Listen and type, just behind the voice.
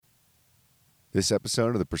This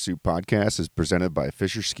episode of the Pursuit Podcast is presented by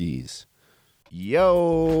Fisher Skis.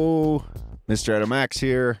 Yo, Mr. Adam X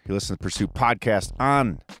here. You listen to the Pursuit Podcast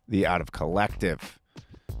on the Out of Collective.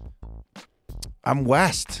 I'm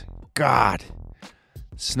West. God,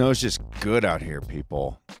 snow's just good out here,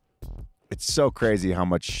 people. It's so crazy how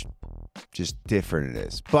much just different it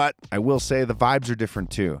is. But I will say the vibes are different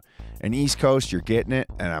too. And East Coast, you're getting it.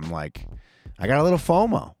 And I'm like, I got a little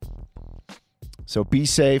FOMO. So be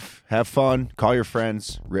safe, have fun, call your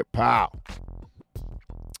friends, rip pow.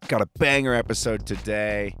 Got a banger episode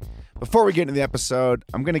today. Before we get into the episode,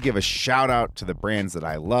 I'm going to give a shout out to the brands that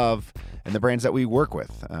I love and the brands that we work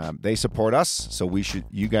with. They support us, so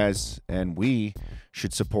you guys and we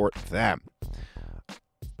should support them.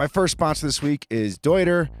 My first sponsor this week is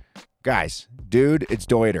Deuter. Guys, dude, it's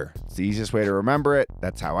Deuter. It's the easiest way to remember it.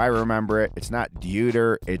 That's how I remember it. It's not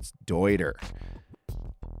Deuter, it's Deuter.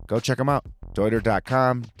 Go check them out.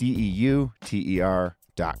 Deuter.com, Deuter.com.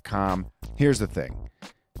 Here's the thing.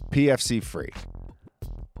 PFC free.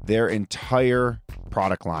 Their entire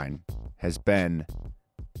product line has been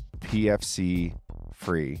PFC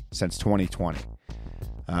free since 2020.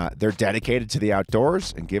 They're dedicated to the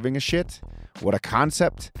outdoors and giving a shit. What a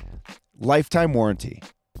concept. Lifetime warranty.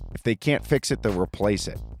 If they can't fix it, they'll replace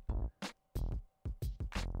it.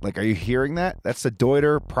 Like, are you hearing that? That's the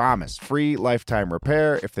Deuter promise. Free lifetime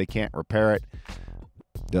repair. If they can't repair it,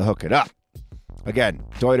 they'll hook it up. Again,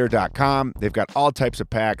 Deuter.com. They've got all types of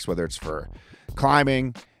packs, whether it's for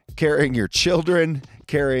climbing, carrying your children,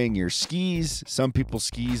 carrying your skis. Some people's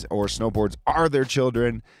skis or snowboards are their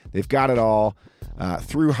children. They've got it all.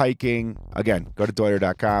 Through hiking. Again, go to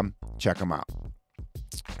Deuter.com. Check them out.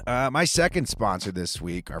 My second sponsor this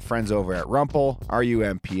week, our friends over at Rumpl,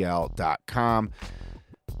 RUMPL.com.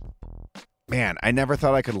 Man, I never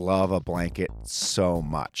thought I could love a blanket so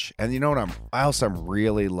much. And you know what I'm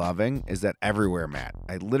really loving is that everywhere mat.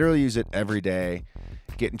 I literally use it every day,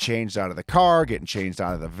 getting changed out of the car, getting changed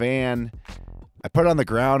out of the van. I put it on the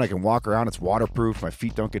ground. I can walk around. It's waterproof. My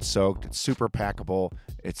feet don't get soaked. It's super packable.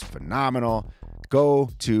 It's phenomenal. Go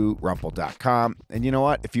to Rumpl.com. And you know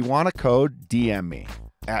what? If you want a code, DM me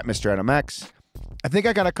at Mr. Adam X. I think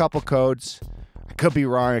I got a couple codes. I could be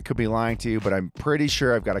wrong. I could be lying to you, but I'm pretty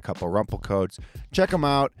sure I've got a couple Rumpl codes. Check them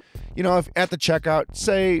out. You know, if at the checkout,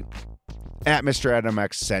 say at Mr. Adam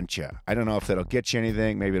X sent you. I don't know if that'll get you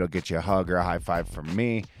anything. Maybe it'll get you a hug or a high five from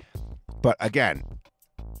me. But again,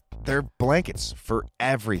 they're blankets for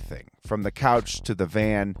everything, from the couch to the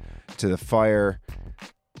van to the fire,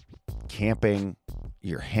 camping,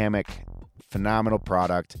 your hammock. Phenomenal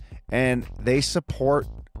product. And they support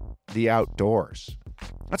the outdoors.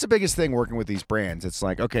 That's the biggest thing working with these brands. It's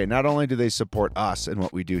like, okay, not only do they support us and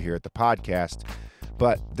what we do here at the podcast,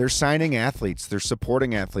 but they're signing athletes, they're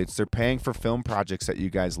supporting athletes, they're paying for film projects that you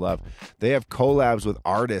guys love. They have collabs with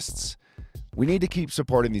artists. We need to keep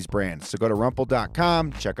supporting these brands. So go to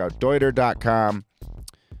Rumpl.com, check out Deuter.com.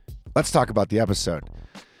 Let's talk about the episode.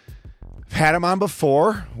 I've had him on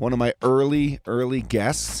before, one of my early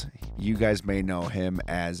guests. You guys may know him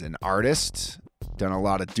as an artist. Done a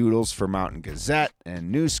lot of doodles for Mountain Gazette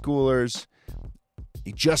and New Schoolers.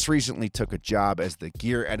 He just recently took a job as the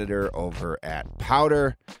gear editor over at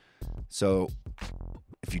Powder. So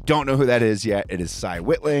if you don't know who that is yet, it is Cy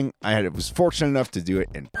Whitling. I was fortunate enough to do it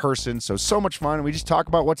in person. So much fun. We just talk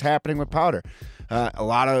about what's happening with Powder. A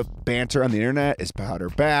lot of banter on the internet. Is Powder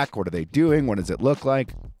back? What are they doing? What does it look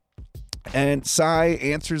like? And Cy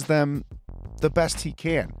answers them the best he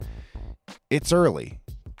can. It's early.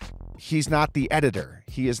 He's not the editor.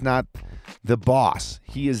 He is not the boss.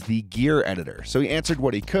 He is the gear editor. So he answered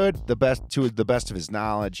what he could, to the best of his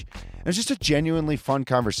knowledge. And it's just a genuinely fun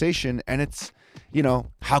conversation. And it's, you know,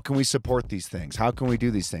 how can we support these things? How can we do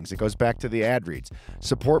these things? It goes back to the ad reads.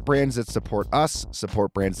 Support brands that support us.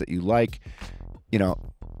 Support brands that you like. You know,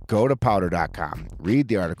 go to powder.com. Read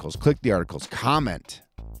the articles. Click the articles. Comment.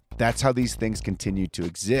 That's how these things continue to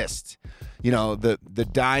exist. You know, the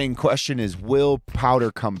dying question is, will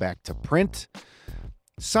Powder come back to print?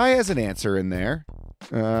 Cy has an answer in there.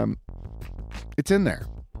 It's in there.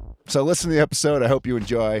 So listen to the episode. I hope you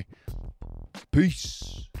enjoy.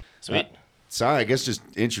 Peace. Sweet. Cy, I guess just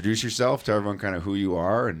introduce yourself, tell everyone kind of who you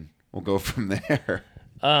are, and we'll go from there.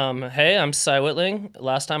 Hey, I'm Cy Whitling.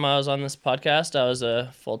 Last time I was on this podcast, I was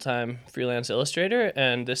a full-time freelance illustrator,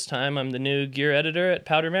 and this time I'm the new gear editor at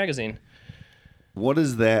Powder Magazine. What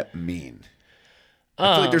does that mean?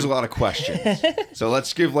 I feel like there's a lot of questions. So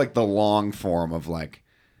let's give like the long form of like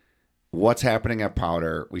what's happening at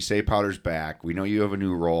Powder. We say Powder's back. We know you have a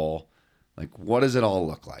new role. Like, what does it all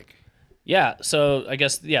look like? Yeah, so I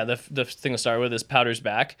guess, the thing to start with is Powder's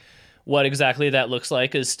back. What exactly that looks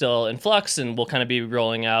like is still in flux, and we'll kind of be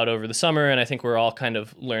rolling out over the summer. And I think we're all kind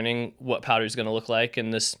of learning what powder is going to look like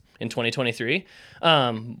in 2023.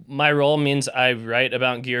 My role means I write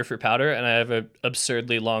about gear for powder, and I have an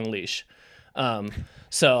absurdly long leash.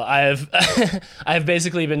 So I've I've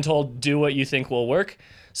basically been told, do what you think will work.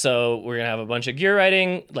 So we're gonna have a bunch of gear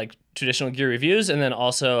writing, like traditional gear reviews, and then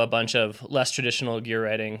also a bunch of less traditional gear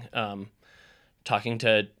writing, talking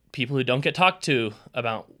to people who don't get talked to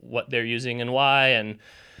about what they're using and why, and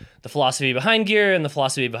the philosophy behind gear and the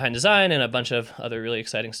philosophy behind design, and a bunch of other really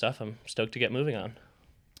exciting stuff I'm stoked to get moving on.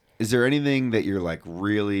 Is there anything that you're like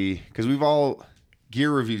really, because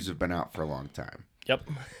gear reviews have been out for a long time. Yep.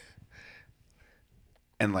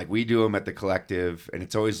 And like we do them at the collective, and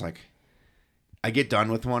it's always like, I get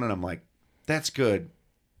done with one and I'm like, that's good.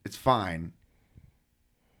 It's fine.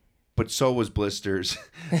 But so was blisters.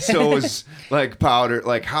 So was like powder.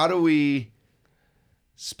 Like, how do we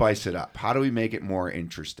spice it up? How do we make it more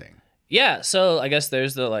interesting? Yeah, so I guess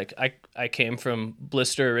there's I came from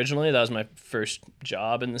Blister originally. That was my first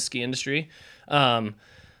job in the ski industry.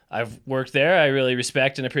 I've worked there. I really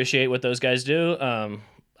respect and appreciate what those guys do.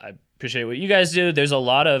 I appreciate what you guys do. There's a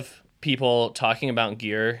lot of people talking about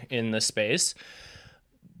gear in the space,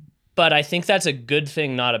 but I think that's a good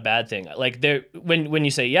thing, not a bad thing. Like when you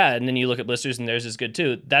say yeah, and then you look at blisters and theirs is good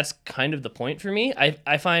too, that's kind of the point for me.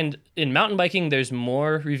 I find in mountain biking there's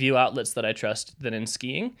more review outlets that I trust than in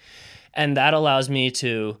skiing, and that allows me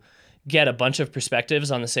to get a bunch of perspectives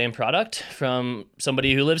on the same product from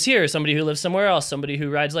somebody who lives here, somebody who lives somewhere else, somebody who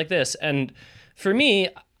rides like this. And for me,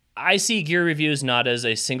 I see gear reviews not as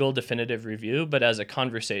a single definitive review, but as a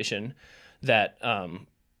conversation that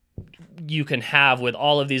you can have with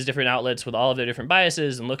all of these different outlets, with all of their different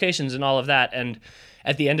biases and locations and all of that. And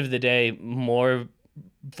at the end of the day, more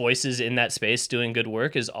voices in that space doing good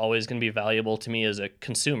work is always going to be valuable to me as a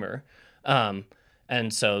consumer.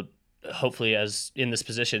 And so hopefully, as in this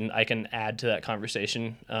position, I can add to that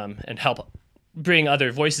conversation and help bring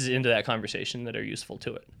other voices into that conversation that are useful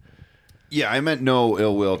to it. Yeah, I meant no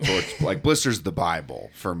ill will towards like blisters the Bible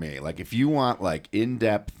for me. Like if you want like in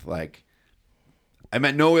depth, like I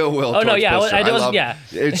meant no ill will. Oh no, yeah, blister. I love, yeah.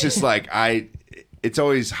 It's just like it's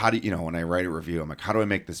always how do you know when I write a review, I'm like, how do I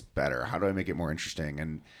make this better? How do I make it more interesting?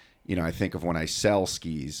 And I think of when I sell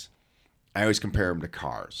skis, I always compare them to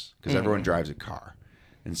cars because everyone drives a car,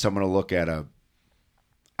 and someone will look at a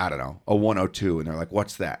 102, and they're like,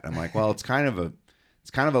 what's that? And I'm like, well, it's kind of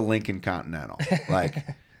a Lincoln Continental, like.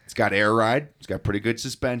 It's got air ride. It's got pretty good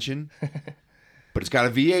suspension, but it's got a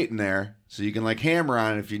V8 in there, so you can like hammer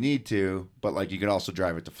on it if you need to. But like you can also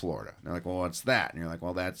drive it to Florida. And they're like, well, what's that? And you're like,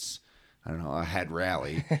 well, that's a head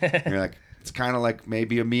rally. And you're like, it's kind of like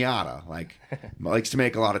maybe a Miata. Like it likes to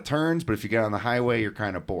make a lot of turns, but if you get on the highway, you're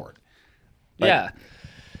kind of bored. Yeah.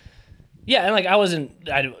 Yeah, and like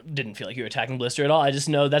I didn't feel like you were attacking Blister at all. I just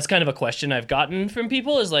know that's kind of a question I've gotten from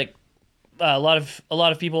people is like. A lot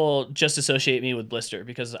of people just associate me with Blister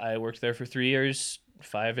because I worked there for 3 years,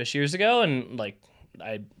 5-ish years ago, and like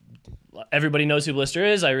everybody knows who Blister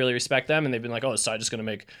is. I really respect them, and they've been like, "Oh, so I'm just gonna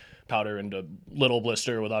make powder into little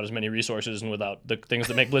Blister without as many resources and without the things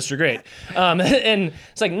that make Blister great." And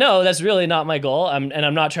it's like, no, that's really not my goal. I'm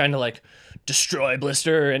not trying to like destroy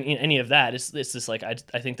Blister or any of that. It's just like I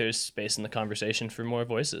think there's space in the conversation for more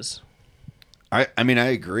voices. I mean, I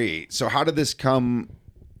agree. So how did this come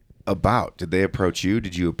about? Did they approach you?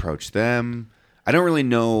 Did you approach them? I don't really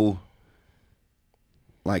know,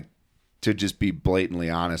 like, to just be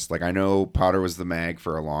blatantly honest. Like, I know Powder was the mag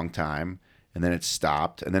for a long time, and then it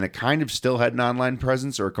stopped, and then it kind of still had an online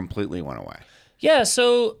presence, or it completely went away. Yeah,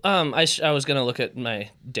 so I was going to look at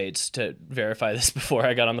my dates to verify this before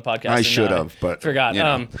I got on the podcast. I should have, but forgot.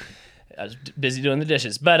 I was busy doing the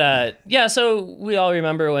dishes. But yeah, so we all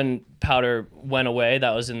remember when Powder went away.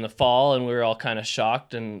 That was in the fall, and we were all kind of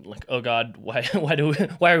shocked and like, oh God, why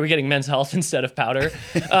are we getting Men's Health instead of Powder?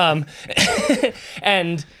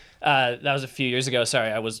 And that was a few years ago.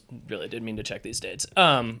 Sorry, didn't mean to check these dates.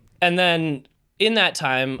 And then in that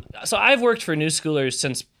time, so I've worked for New Schoolers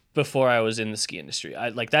since before I was in the ski industry.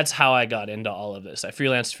 That's how I got into all of this. I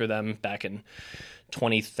freelanced for them back in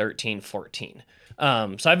 2013, 14.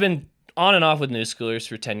 So I've been on and off with New Schoolers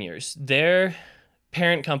for 10 years. Their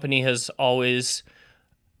parent company has always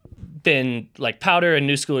been like Powder and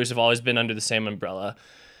New Schoolers have always been under the same umbrella.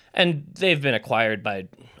 And they've been acquired by,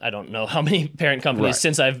 I don't know how many parent companies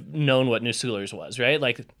since I've known what New Schoolers was, right?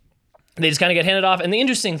 Like they just kind of get handed off. And the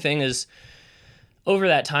interesting thing is over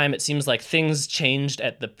that time, it seems like things changed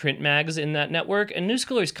at the print mags in that network. And New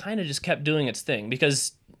Schoolers kind of just kept doing its thing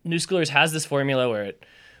because New Schoolers has this formula where it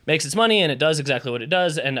makes its money and it does exactly what it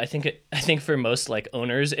does. And I think for most like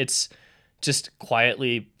owners, it's just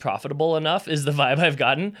quietly profitable enough is the vibe I've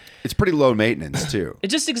gotten. It's pretty low maintenance too. It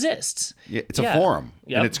just exists. Yeah, it's a forum,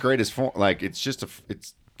 Yep. and it's great as like it's just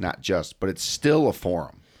it's not just, but it's still a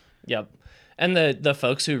forum. Yep. And the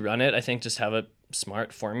folks who run it, I think, just have a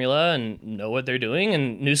smart formula and know what they're doing,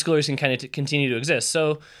 and New Schoolers can kind of continue to exist.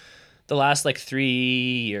 So the last like 3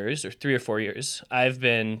 years or 3 or 4 years, I've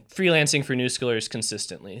been freelancing for New Schoolers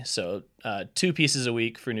consistently. So 2 pieces a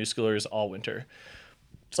week for New Schoolers all winter.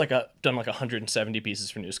 It's like done like 170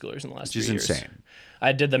 pieces for New Schoolers in the last 3 years. Which is insane.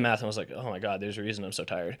 I did the math and was like, oh my God, there's a reason I'm so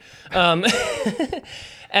tired.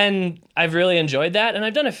 And I've really enjoyed that. And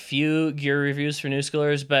I've done a few gear reviews for New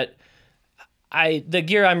Schoolers, but the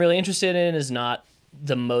gear I'm really interested in is not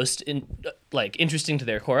the most interesting to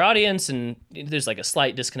their core audience. And there's like a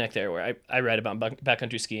slight disconnect there where I write about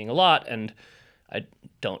backcountry skiing a lot and I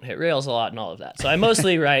don't hit rails a lot and all of that. So I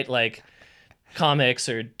mostly write like comics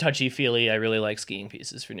or touchy-feely, I really like skiing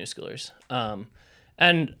pieces for New Schoolers.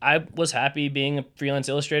 And I was happy being a freelance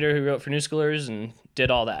illustrator who wrote for New Schoolers and did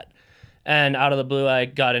all that. And out of the blue, I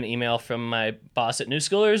got an email from my boss at New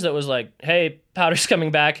Schoolers that was like, hey, Powder's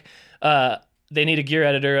coming back. They need a gear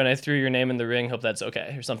editor, and I threw your name in the ring. Hope that's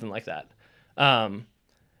okay, or something like that. I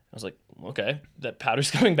was like, okay, that Powder's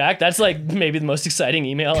coming back. That's like maybe the most exciting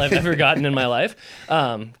email I've ever gotten in my life,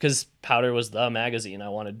 because Powder was the magazine I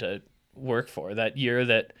wanted to work for. That year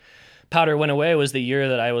that Powder went away was the year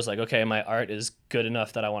that I was like, okay, my art is good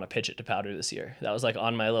enough that I want to pitch it to Powder this year. That was like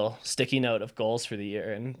on my little sticky note of goals for the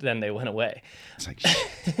year, and then they went away. It's like,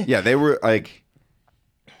 yeah, they were like,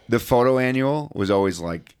 the photo annual was always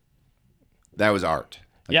like, that was art.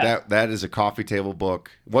 Like Yeah. That is a coffee table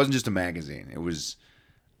book. It wasn't just a magazine. It was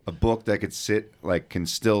a book that can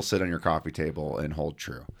still sit on your coffee table and hold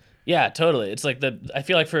true. Yeah, totally. It's like I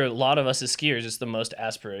feel like for a lot of us as skiers, it's the most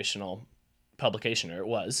aspirational publication, or it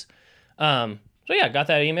was. So yeah, got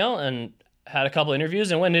that email and had a couple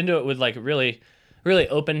interviews and went into it with like really, really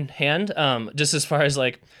open hand. Just as far as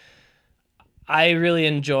like, I really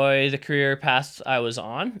enjoy the career path I was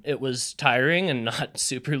on. It was tiring and not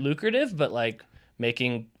super lucrative, but like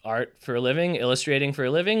making art for a living, illustrating for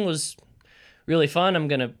a living was really fun. I'm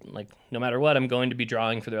going to like, no matter what, I'm going to be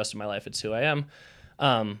drawing for the rest of my life. It's who I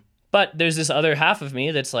am. But there's this other half of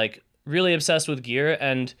me that's like really obsessed with gear,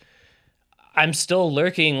 and I'm still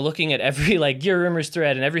looking at every like Gear Rumors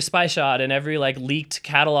thread and every spy shot and every like leaked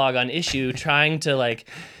catalog on Issue, trying to like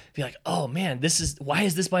be like, oh man, why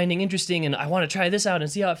is this binding interesting? And I want to try this out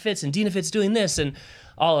and see how it fits. And DynaFit's doing this and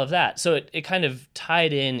all of that. So it kind of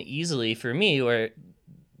tied in easily for me, where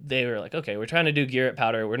they were like, okay, we're trying to do gear at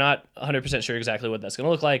Powder. We're not 100% sure exactly what that's going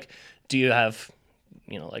to look like. Do you have,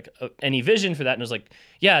 any vision for that? And I was like,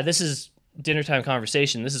 yeah, this is dinner time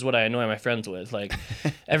conversation. This is what I annoy my friends with. Like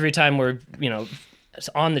every time we're,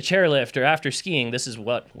 on the chairlift or after skiing, this is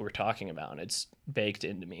what we're talking about. And it's baked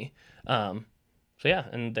into me. So yeah,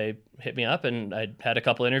 and they hit me up and I had a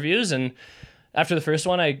couple interviews. And after the first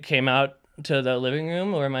one, I came out to the living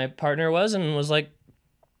room where my partner was and was like,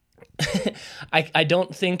 I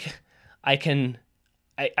don't think I can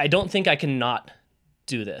not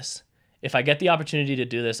do this. If I get the opportunity to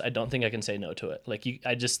do this, I don't think I can say no to it. Like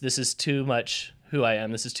this is too much who I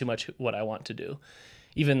am. This is too much what I want to do.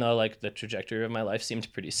 Even though like the trajectory of my life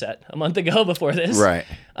seemed pretty set a month ago before this. Right.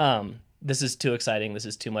 This is too exciting. This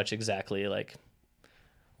is too much exactly like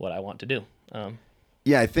what I want to do.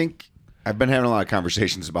 Yeah, I think I've been having a lot of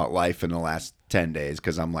conversations about life in the last 10 days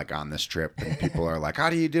because I'm like on this trip and people are like,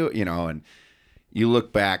 how do you do it? And you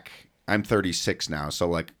look back, I'm 36 now. So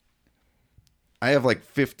like I have like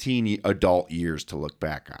 15 adult years to look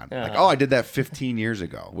back on. Like, I did that 15 years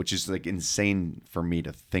ago, which is like insane for me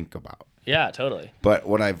to think about. Yeah, totally. But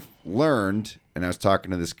what I've learned, and I was talking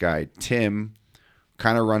to this guy, Tim,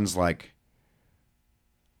 kind of runs like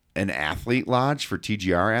an athlete lodge for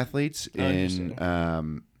TGR athletes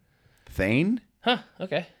in Thane. Huh,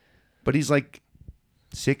 okay. But he's like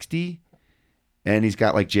 60, and he's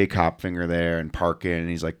got like Jake Hopfinger there and Parkin, and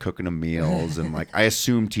he's like cooking them meals. And like, I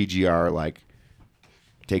assume TGR like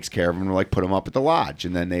takes care of them and like put them up at the lodge.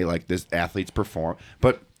 And then they like, this athletes perform.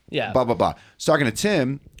 But yeah, blah, blah, blah. So talking to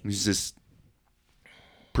Tim, he's this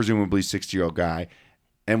presumably 60-year-old guy.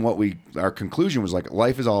 And our conclusion was like,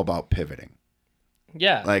 life is all about pivoting.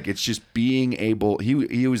 Yeah. Like it's just being able,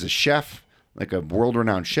 he was a chef, like a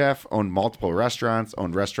world-renowned chef, owned multiple restaurants,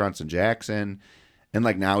 owned restaurants in Jackson. And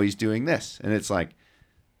like now he's doing this. And it's like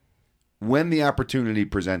when the opportunity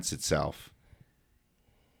presents itself,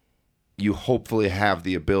 you hopefully have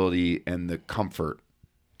the ability and the comfort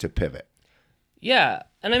to pivot. Yeah.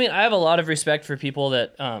 And I mean, I have a lot of respect for people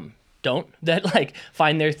that don't, that like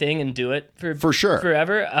find their thing and do it For sure.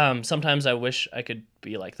 forever. Sometimes I wish I could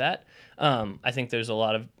be like that. I think there's a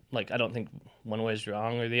lot of like, I don't think one way is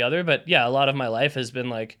wrong or the other, but yeah, a lot of my life has been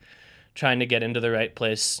like trying to get into the right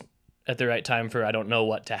place at the right time for I don't know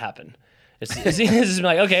what to happen. It's just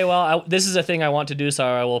like, okay, well, this is a thing I want to do, so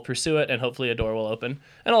I will pursue it, and hopefully a door will open.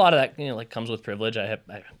 And a lot of that, like comes with privilege. I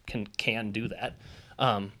can do that,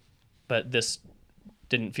 but this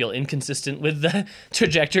didn't feel inconsistent with the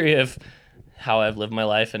trajectory of how I've lived my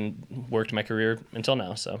life and worked my career until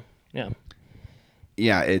now. So yeah,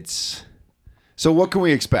 so what can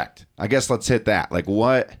we expect? I guess let's hit that. Like,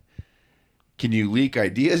 what can you leak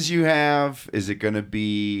ideas you have? Is it going to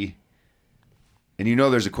be? And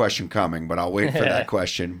there's a question coming, but I'll wait for that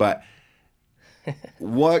question. But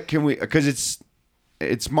what can we? Because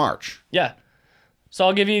it's March. Yeah. So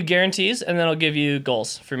I'll give you guarantees, and then I'll give you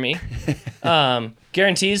goals for me.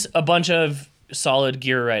 Guarantees: a bunch of solid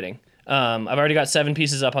gear writing. I've already got 7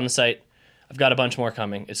 pieces up on the site. I've got a bunch more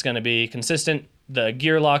coming. It's going to be consistent. The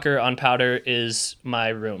gear locker on Powder is my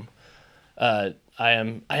room. I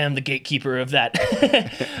am the gatekeeper of that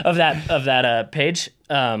of that page.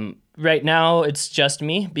 Right now, it's just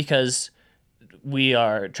me because we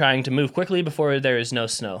are trying to move quickly before there is no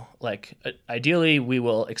snow. Like, ideally, we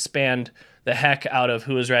will expand the heck out of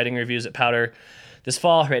who is writing reviews at Powder this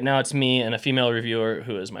fall. Right now, it's me and a female reviewer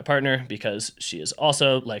who is my partner because she is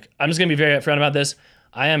also, like, I'm just going to be very upfront about this.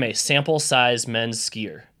 I am a sample size men's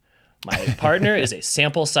skier. My partner is a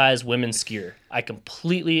sample size women's skier. I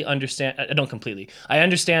completely understand. I don't completely. I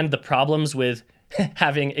understand the problems with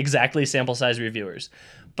having exactly sample size reviewers.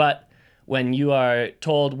 But when you are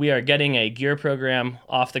told we are getting a gear program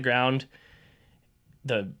off the ground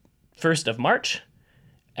the 1st of March,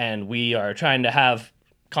 and we are trying to have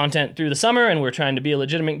content through the summer, and we're trying to be a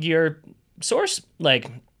legitimate gear source, like,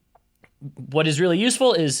 what is really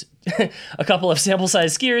useful is a couple of sample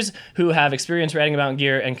size skiers who have experience writing about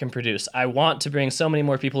gear and can produce. I want to bring so many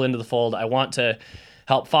more people into the fold. I want to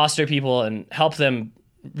help foster people and help them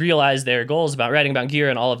realize their goals about writing about gear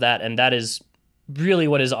and all of that. And that is really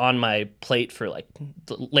what is on my plate for like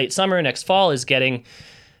late summer, next fall, is getting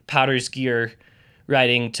Powder's gear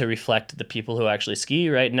writing to reflect the people who actually ski.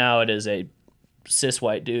 Right now it is a cis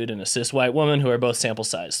white dude and a cis white woman who are both sample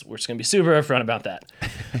size. We're just going to be super upfront about that.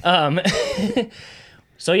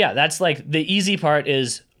 So yeah, that's like the easy part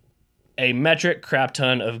is a metric crap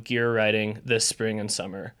ton of gear writing this spring and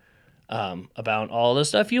summer about all the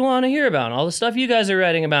stuff you want to hear about, all the stuff you guys are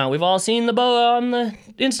writing about. We've all seen the boa on the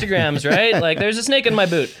Instagrams, right? Like, there's a snake in my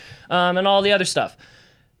boot, and all the other stuff.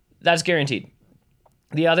 That's guaranteed.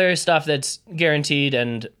 The other stuff that's guaranteed,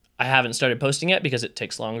 and I haven't started posting yet because it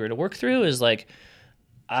takes longer to work through, is like,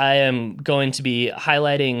 I am going to be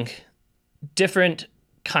highlighting different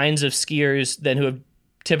kinds of skiers than who have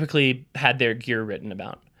typically had their gear written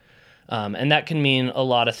about. And that can mean a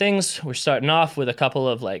lot of things. We're starting off with a couple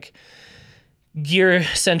of like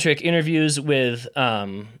gear-centric interviews with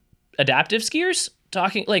adaptive skiers,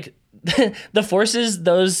 talking like the forces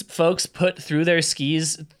those folks put through their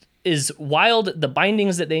skis is wild. The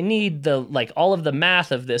bindings that they need, the like all of the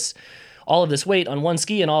math of this, all of this weight on one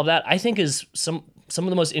ski and all of that, I think is some of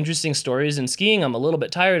the most interesting stories in skiing. I'm a little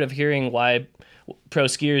bit tired of hearing why pro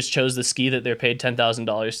skiers chose the ski that they're paid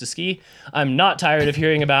 $10,000 to ski. I'm not tired of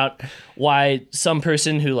hearing about why some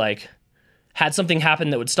person who like had something happen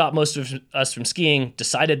that would stop most of us from skiing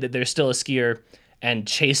decided that they're still a skier and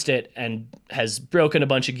chased it and has broken a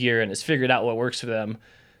bunch of gear and has figured out what works for them.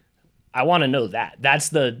 I want to know that. That's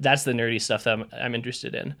the nerdy stuff that I'm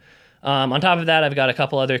interested in. On top of that, I've got a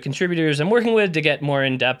couple other contributors I'm working with to get more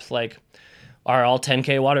in depth. Like, are all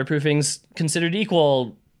 10K waterproofings considered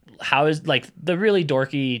equal? How is like the really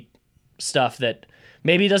dorky stuff that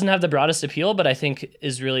maybe doesn't have the broadest appeal, but I think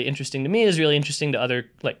is really interesting to me, is really interesting to other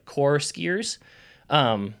like core skiers.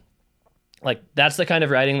 Like, that's the kind of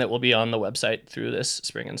writing that will be on the website through this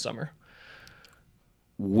spring and summer.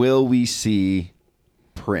 Will we see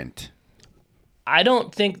print? I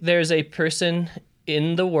don't think there's a person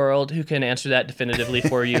in the world who can answer that definitively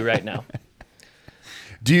for you right now.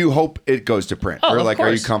 Do you hope it goes to print? Oh, or like, of course.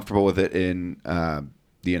 are you comfortable with it in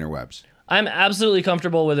the interwebs? I'm absolutely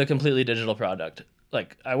comfortable with a completely digital product.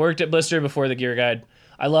 Like, I worked at Blister before the Gear Guide.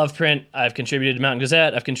 I love print. I've contributed to Mountain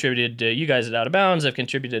Gazette. I've contributed to you guys at Out of Bounds. I've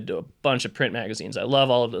contributed to a bunch of print magazines. I love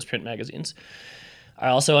all of those print magazines. I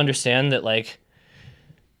also understand that like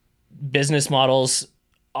business models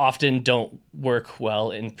often don't work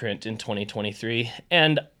well in print in 2023.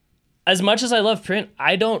 And as much as I love print,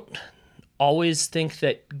 I don't always think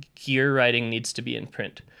that gear writing needs to be in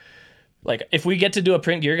print. Like, if we get to do a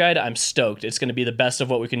print gear guide, I'm stoked. It's going to be the best of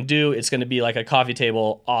what we can do. It's going to be like a coffee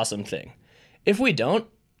table, awesome thing. If we don't,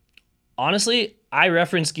 honestly, I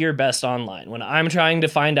reference gear best online. When I'm trying to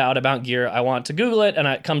find out about gear, I want to Google it and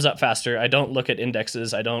it comes up faster. I don't look at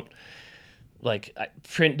indexes.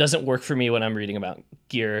 Print doesn't work for me when I'm reading about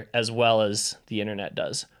gear as well as the internet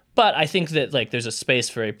does. But I think that like there's a space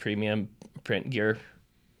for a premium print gear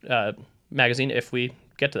magazine if we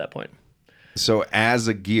get to that point. So as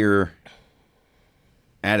a gear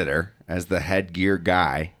editor, as the head gear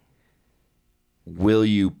guy, will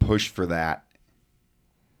you push for that?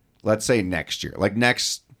 Let's say next year,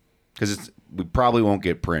 because we probably won't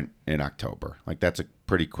get print in October. Like that's a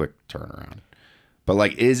pretty quick turnaround. But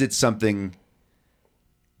like, is it something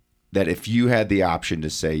that if you had the option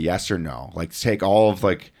to say yes or no, like take all of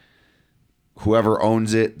like whoever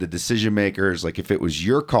owns it, the decision makers, like if it was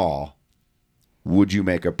your call, would you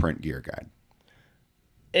make a print gear guide?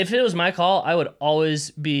 If it was my call, I would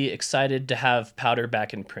always be excited to have powder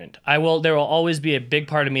back in print. There will always be a big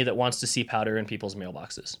part of me that wants to see powder in people's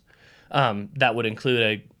mailboxes. That would include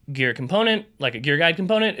a gear component, like a gear guide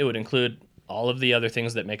component. It would include all of the other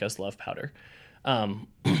things that make us love powder. Of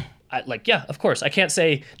course. I can't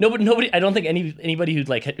say nobody. I don't think anybody who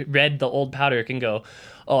like read the old powder can go,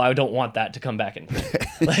 oh, I don't want that to come back in print.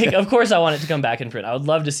 Like, of course I want it to come back in print. I would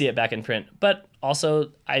love to see it back in print, but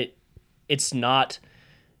also it's not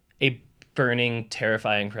a burning,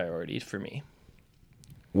 terrifying priority for me.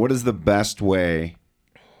 What is the best way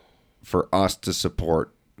for us to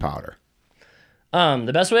support powder?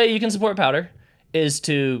 The best way you can support powder is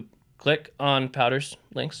to click on powder's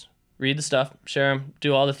links, read the stuff, share them,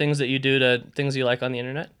 do all the things that you do to things you like on the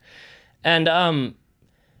internet. And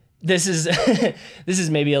this is this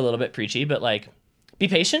is maybe a little bit preachy, but like, be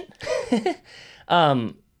patient.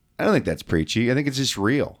 I don't think that's preachy. I think it's just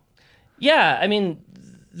real. Yeah, I mean,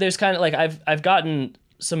 there's kind of like I've gotten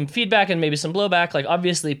some feedback and maybe some blowback. Like,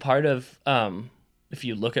 obviously part of if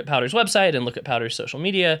you look at Powder's website and look at Powder's social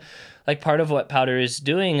media, like part of what Powder is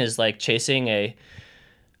doing is like adding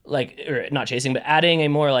a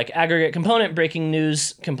more like aggregate component, breaking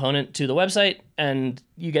news component to the website. And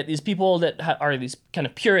you get these people that are these kind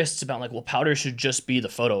of purists about like, well, Powder should just be the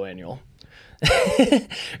photo annual.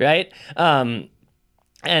 Right?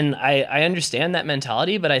 And I understand that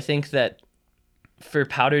mentality, but I think that for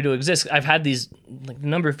Powder to exist, I've had these like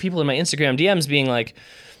number of people in my Instagram DMs being like,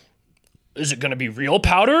 is it going to be real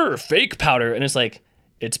powder or fake powder? And it's like,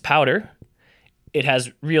 it's powder. It has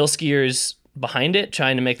real skiers behind it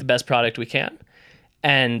trying to make the best product we can.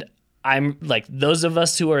 And I'm like, those of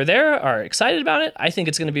us who are there are excited about it. I think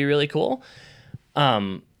it's going to be really cool.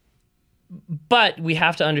 But we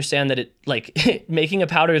have to understand that it like making a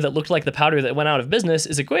powder that looked like the powder that went out of business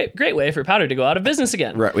is a great way for powder to go out of business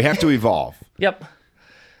again. Right. We have to evolve. Yep.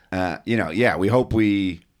 We hope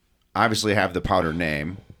we obviously have the powder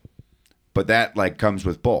name, but that like comes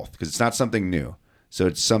with both because it's not something new. So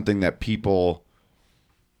it's something that people,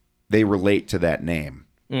 they relate to that name,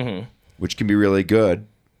 which can be really good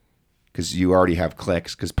because you already have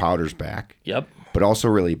clicks because powder's back. Yep. But also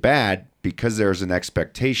really bad because there's an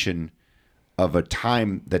expectation of a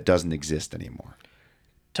time that doesn't exist anymore.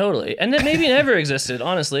 Totally. And that maybe never existed,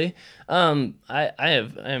 honestly. I'm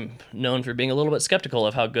known for being a little bit skeptical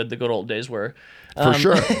of how good the good old days were. For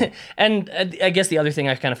sure. And I guess the other thing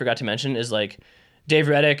I kind of forgot to mention is like Dave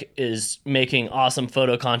Reddick is making awesome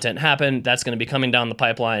photo content happen. That's going to be coming down the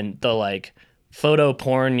pipeline. The like photo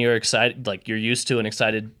porn you're used to and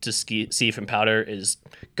excited to see from Powder is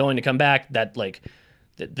going to come back. That like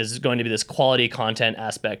this is going to be this quality content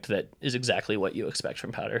aspect that is exactly what you expect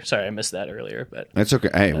from Powder. Sorry, I missed that earlier, but that's okay.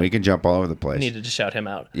 Hey, we can jump all over the place. Needed to shout him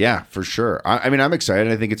out. Yeah, for sure. I mean, I'm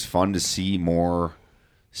excited. I think it's fun to see more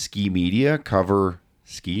ski media cover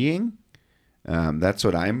skiing. That's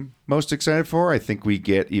what I'm most excited for. I think we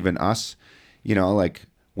get even us, like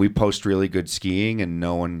we post really good skiing and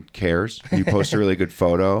no one cares. You post a really good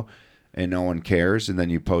photo and no one cares. And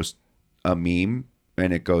then you post a meme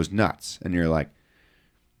and it goes nuts. And you're like,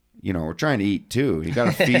 we're trying to eat too. You got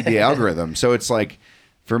to feed the algorithm. So it's like,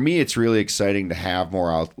 for me, it's really exciting to have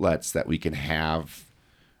more outlets that we can have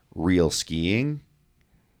real skiing.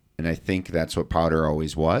 And I think that's what Powder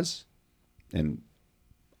always was. And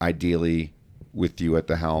ideally, with you at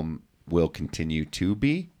the helm, will continue to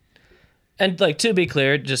be. And like, to be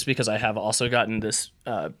clear, just because I have also gotten this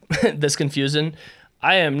this confusion,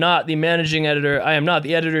 I am not the managing editor. I am not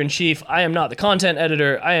the editor-in-chief. I am not the content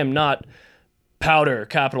editor. I am not Powder,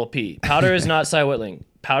 capital P. Powder is not Cy Whitling.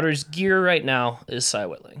 Powder's gear right now is Cy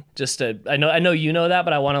Whitling. I know you know that,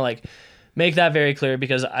 but I want to like make that very clear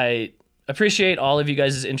because I appreciate all of you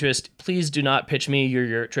guys' interest. Please do not pitch me your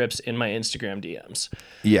yurt trips in my Instagram DMs.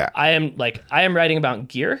 Yeah. I am writing about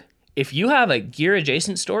gear. If you have a gear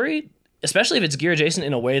adjacent story, especially if it's gear adjacent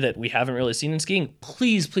in a way that we haven't really seen in skiing,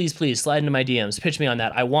 please, please, please slide into my DMs. Pitch me on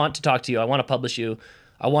that. I want to talk to you. I want to publish you.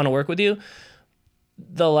 I want to work with you.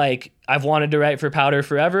 I've wanted to write for Powder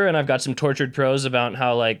forever, and I've got some tortured prose about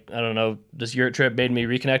how, like, I don't know, this yurt trip made me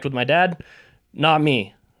reconnect with my dad. Not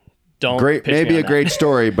me. Don't great, pitch maybe me on a that. great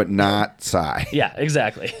story, but not Cy. Yeah,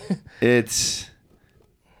 exactly. The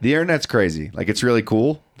internet's crazy. Like, it's really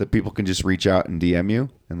cool that people can just reach out and DM you,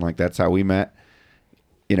 and like that's how we met.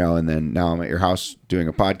 You know, and then now I'm at your house doing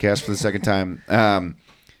a podcast for the second time.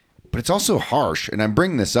 But it's also harsh, and I'm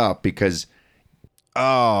bringing this up because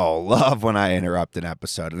love when I interrupt an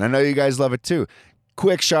episode, and I know you guys love it too.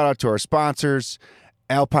 Quick shout out to our sponsors,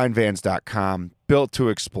 alpinevans.com, built to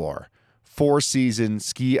explore. 4-season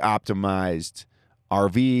ski optimized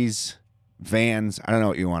RVs, vans. I don't know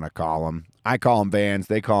what you want to call them. I call them vans.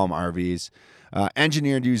 They call them RVs.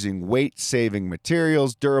 Engineered using weight-saving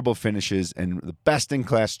materials, durable finishes, and the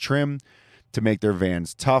best-in-class trim to make their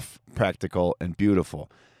vans tough, practical, and beautiful.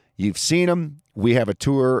 You've seen them. We have a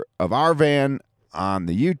tour of our van on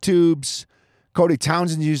the YouTubes. Cody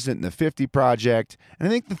Townsend used it in the 50 project. And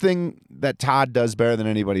I think the thing that Todd does better than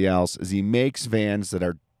anybody else is he makes vans that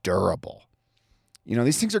are durable. You know,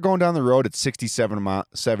 these things are going down the road at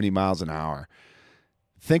 70 miles an hour.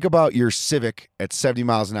 Think about your Civic at 70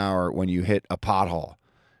 miles an hour when you hit a pothole.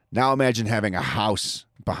 Now imagine having a house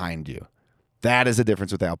behind you. That is the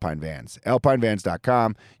difference with Alpine Vans.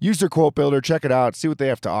 AlpineVans.com. Use their quote builder. Check it out. See what they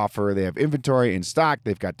have to offer. They have inventory in stock.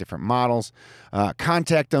 They've got different models.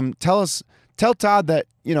 Contact them. Tell Todd that,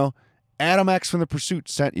 you know, Adam X from The Pursuit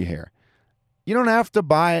sent you here. You don't have to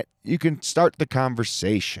buy it. You can start the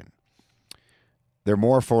conversation. They're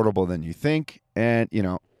more affordable than you think. And, you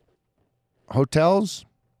know, hotels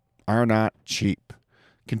are not cheap.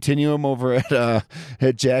 Continuum over at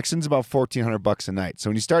Jackson's about $1,400 a night.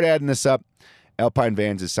 So when you start adding this up, Alpine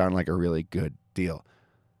Vans is sounding like a really good deal.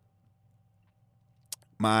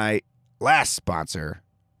 My last sponsor,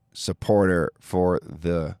 supporter for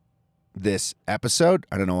this episode,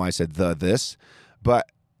 I don't know why I said this, but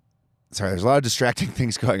sorry, there's a lot of distracting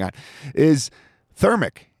things going on, is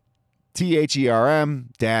Thermic.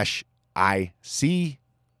 THERM-IC,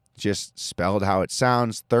 just spelled how it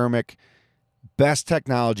sounds, Thermic. Best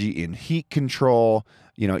technology in heat control.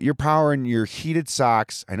 You know, you're powering your heated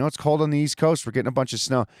socks. I know it's cold on the East Coast. We're getting a bunch of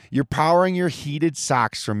snow. You're powering your heated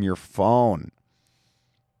socks from your phone.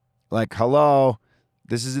 Like, hello,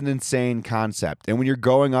 this is an insane concept. And when you're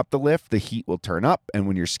going up the lift, the heat will turn up. And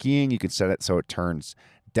when you're skiing, you can set it so it turns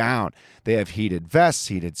down. They have heated vests,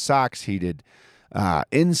 heated socks, heated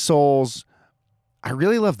insoles. I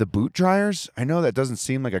really love the boot dryers. I know that doesn't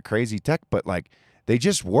seem like a crazy tech, but like they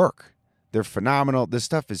just work. They're phenomenal. This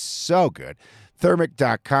stuff is so good.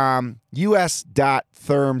 Thermic.com,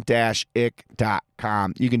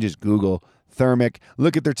 us.therm-ic.com. You can just Google Thermic.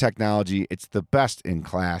 Look at their technology. It's the best in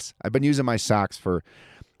class. I've been using my socks for,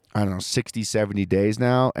 I don't know, 60, 70 days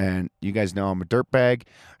now. And you guys know I'm a dirtbag.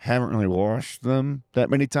 I haven't really washed them that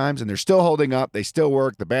many times. And they're still holding up. They still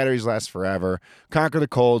work. The batteries last forever. Conquer the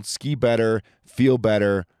cold. Ski better. Feel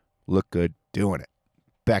better. Look good doing it.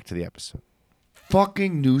 Back to the episode.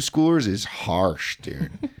 Fucking new schoolers is harsh,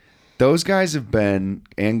 dude. Those guys have been,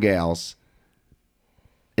 and gals,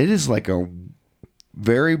 it is like a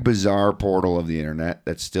very bizarre portal of the internet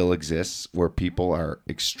that still exists where people are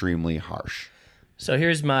extremely harsh. So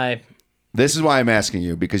This is why I'm asking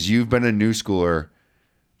you, because you've been a new schooler.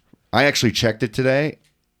 I actually checked it today,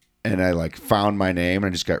 and I like found my name,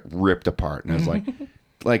 and I just got ripped apart. And I was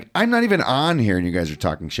like, I'm not even on here, and you guys are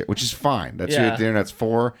talking shit, which is fine. That's what the internet's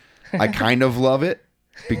for. I kind of love it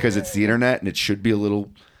because it's the internet and it should be a little.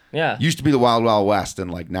 Yeah. Used to be the Wild Wild West, and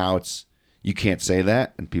like now it's you can't say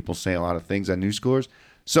that, and people say a lot of things on new schoolers.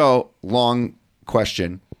 So long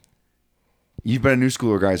question: you've been a new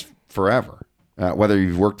schooler guys forever, whether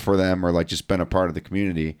you've worked for them or like just been a part of the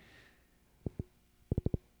community.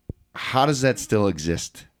 How does that still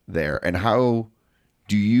exist there, and how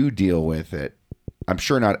do you deal with it? I'm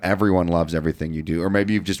sure not everyone loves everything you do, or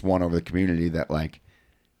maybe you've just won over the community that like.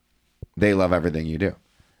 They love everything you do.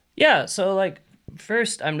 Yeah, so like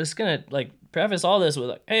first I'm just gonna like preface all this with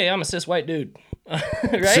like, hey, I'm a cis white dude.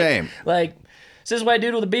 Right? Same. Like cis white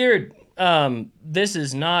dude with a beard. This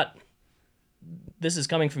is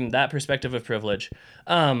coming from that perspective of privilege.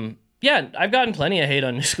 Yeah, I've gotten plenty of hate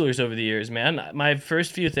on new schoolers over the years, man. My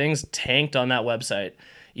first few things tanked on that website.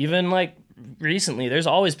 Even like recently, there's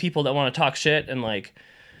always people that want to talk shit and like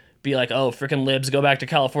be like, oh, freaking libs, go back to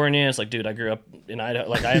California. It's like, dude, I grew up in Idaho.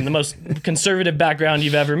 Like, I am the most conservative background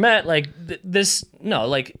you've ever met. Like, the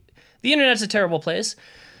internet's a terrible place.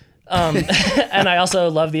 And I also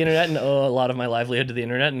love the internet and owe a lot of my livelihood to the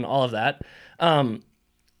internet and all of that.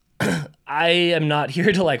 I am not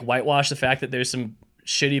here to like whitewash the fact that there's some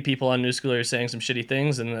shitty people on New Schoolers saying some shitty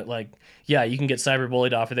things, and that like, yeah, you can get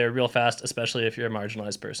cyberbullied off of there real fast, especially if you're a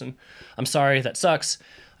marginalized person. I'm sorry, that sucks.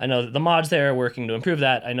 I know that the mods there are working to improve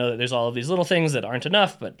that. I know that there's all of these little things that aren't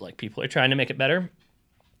enough, but like people are trying to make it better.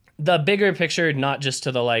 The bigger picture, not just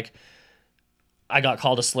to the like, I got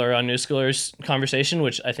called a slur on New Schoolers conversation,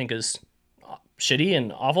 which I think is shitty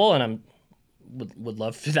and awful, and I'm would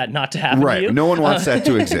love for that not to happen. Right. To you. No one wants that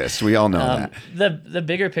to exist. We all know that. The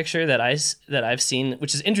bigger picture that I've seen,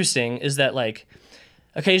 which is interesting, is that like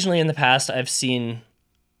occasionally in the past I've seen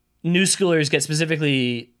New Schoolers get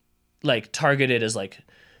specifically like targeted as like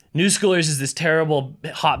New Schoolers is this terrible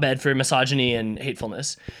hotbed for misogyny and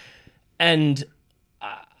hatefulness. And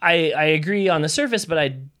I agree on the surface, but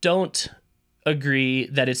I don't agree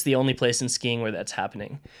that it's the only place in skiing where that's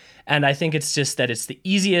happening. And I think it's just that it's the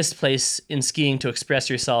easiest place in skiing to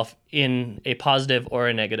express yourself in a positive or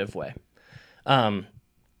a negative way.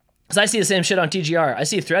 Because I see the same shit on TGR. I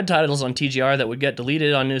see thread titles on TGR that would get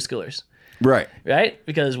deleted on New Schoolers. Right. Right?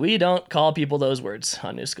 Because we don't call people those words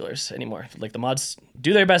on New Schoolers anymore. Like the mods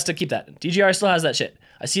do their best to keep that. TGR still has that shit.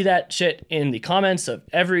 I see that shit in the comments of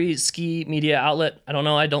every ski media outlet. I don't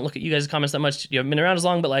know. I don't look at you guys' comments that much. You haven't been around as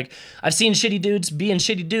long, but like I've seen shitty dudes being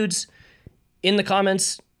shitty dudes in the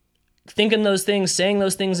comments, thinking those things, saying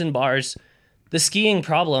those things in bars. The skiing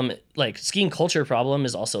problem, like skiing culture problem,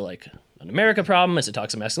 is also like an America problem. It's a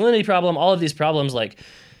toxic masculinity problem. All of these problems like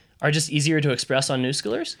are just easier to express on New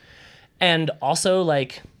Schoolers. And also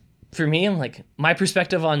like for me, I'm like my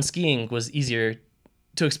perspective on skiing was easier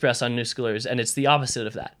to express on New Schoolers, and it's the opposite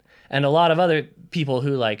of that. And a lot of other people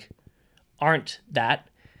who like aren't that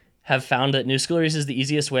have found that New Schoolers is the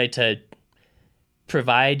easiest way to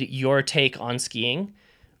provide your take on skiing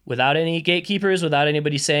without any gatekeepers, without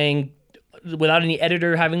anybody saying, without any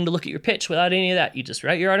editor having to look at your pitch, without any of that. You just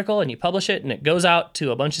write your article and you publish it, and it goes out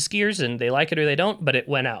to a bunch of skiers, and they like it or they don't, but it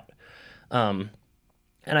went out.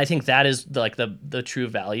 And I think that is the true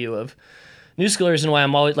value of New Schoolers, and why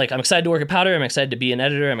I'm always like, I'm excited to work at Powder, I'm excited to be an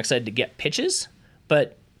editor, I'm excited to get pitches,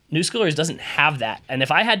 but New Schoolers doesn't have that. And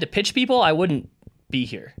if I had to pitch people, I wouldn't be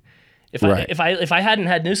here. If I hadn't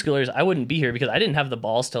had New Schoolers, I wouldn't be here because I didn't have the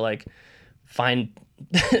balls to like find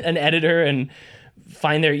an editor and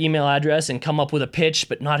find their email address and come up with a pitch,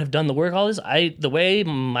 but not have done the work. All this, the way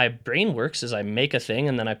my brain works is I make a thing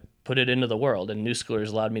and then I put it into the world, and New Schoolers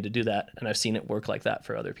allowed me to do that, and I've seen it work like that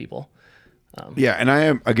for other people. Yeah, and I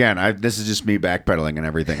am, again, this is just me backpedaling and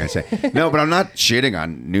everything I say. No, but I'm not shitting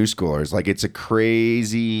on New Schoolers. Like, it's a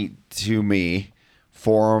crazy, to me,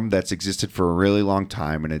 forum that's existed for a really long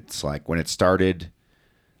time, and it's like, when it started,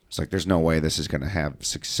 it's like, there's no way this is going to have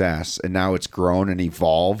success, and now it's grown and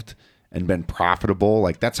evolved and been profitable.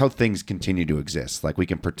 Like, that's how things continue to exist. Like, we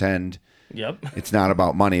can pretend it's not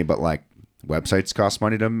about money, but, like, websites cost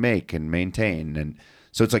money to make and maintain, and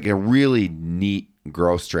so it's like a really neat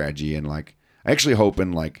growth strategy. And like, I actually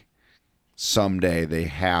hoping like someday they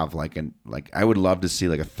have like I would love to see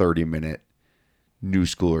like a 30-minute New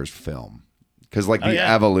Schoolers film, because like the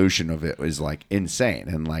evolution of it was like insane.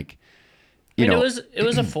 And like, you know, it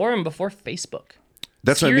was a forum before Facebook.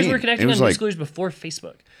 That's what I mean. Skiers were connecting on like, New Schoolers before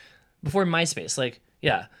Facebook, before MySpace. Like,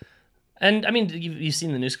 yeah. And I mean, you've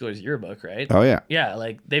seen the New Schoolers yearbook, right? Oh yeah. Yeah,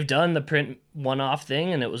 like they've done the print one-off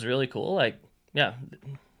thing, and it was really cool. Like, yeah,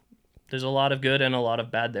 there's a lot of good and a lot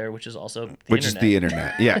of bad there, which is also the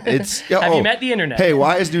internet. Yeah, it's. Have you met the internet? Hey,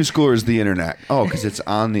 why is New Schoolers the internet? Oh, because it's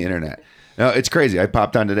on the internet. No, it's crazy. I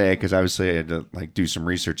popped on today because obviously I had to like do some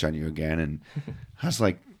research on you again, and I was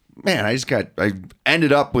like, man, I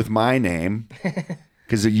ended up with my name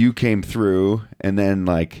because you came through, and then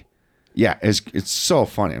like, yeah, it's so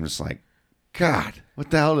funny. I'm just like, God,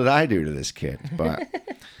 what the hell did I do to this kid? But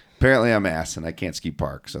apparently I'm ass and I can't ski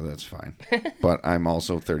park, so that's fine. But I'm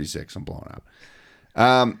also 36. I'm blown out.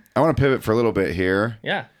 I want to pivot for a little bit here.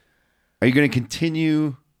 Yeah. Are you going to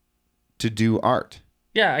continue to do art?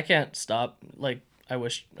 Yeah, I can't stop. Like, I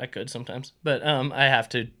wish I could sometimes, but I have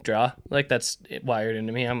to draw. Like, that's wired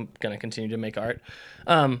into me. I'm going to continue to make art.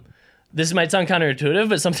 This might sound counterintuitive,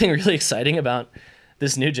 but something really exciting about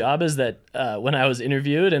this new job is that when I was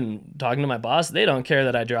interviewed and talking to my boss, they don't care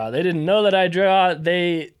that I draw. They didn't know that I draw.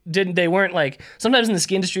 They weren't like, sometimes in the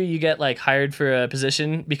ski industry, you get like hired for a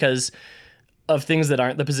position because of things that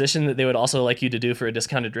aren't the position that they would also like you to do for a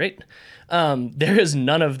discounted rate. There is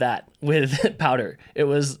none of that with Powder. It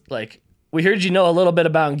was like, we heard you know a little bit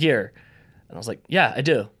about gear. And I was like, yeah, I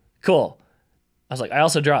do. Cool. I was like, I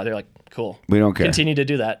also draw. They're like, cool. We don't care. Continue to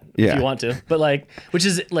do that if you want to. But like, which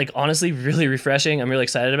is like honestly really refreshing. I'm really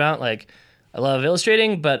excited about. Like, I love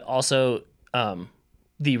illustrating, but also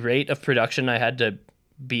the rate of production I had to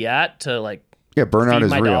be at to like burnout feed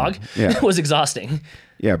is my real. dog was exhausting.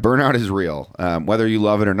 Yeah, burnout is real, whether you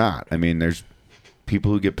love it or not. I mean, there's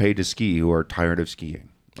people who get paid to ski who are tired of skiing.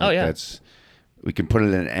 Like, we can put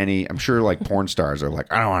it in any. I'm sure like porn stars are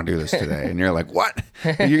like, I don't want to do this today, and you're like, what?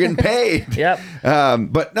 You're getting paid. Yep.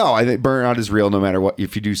 But no, I think burnout is real no matter what.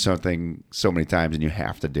 If you do something so many times and you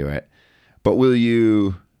have to do it, but will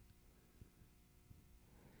you?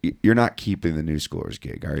 You're not keeping the New Schoolers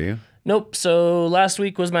gig, are you? Nope. So last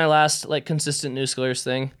week was my last like consistent New Schoolers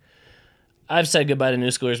thing. I've said goodbye to New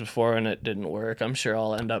Schoolers before and it didn't work. I'm sure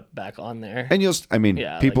I'll end up back on there. And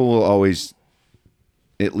people will always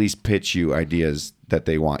at least pitch you ideas that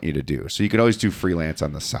they want you to do. So you can always do freelance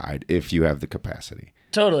on the side if you have the capacity.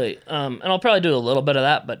 Totally. And I'll probably do a little bit of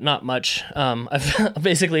that, but not much. I've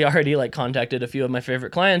basically already like contacted a few of my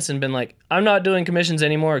favorite clients and been like, I'm not doing commissions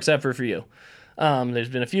anymore except for you. There's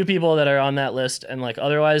been a few people that are on that list, and like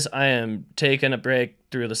otherwise I am taking a break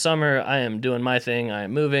through the summer. I am doing my thing. I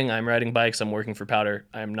am moving. I'm riding bikes. I'm working for Powder.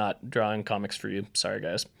 I am not drawing comics for you. Sorry,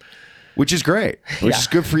 guys. Which is great. Which is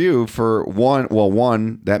good for you. For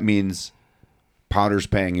one, that means Powder's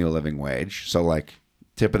paying you a living wage. So like,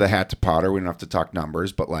 tip of the hat to Powder. We don't have to talk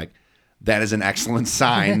numbers, but like, that is an excellent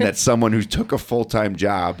sign that someone who took a full-time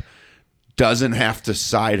job doesn't have to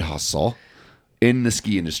side hustle in the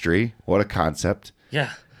ski industry. What a concept.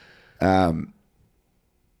 Yeah.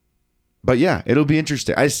 But yeah, it'll be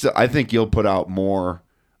interesting. I think you'll put out more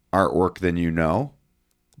artwork than you know,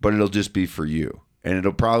 but it'll just be for you. And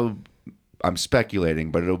it'll probably, I'm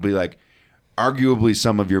speculating, but it'll be like arguably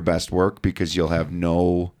some of your best work because you'll have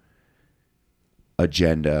no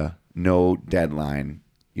agenda, no deadline.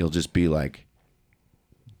 You'll just be like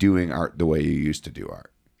doing art the way you used to do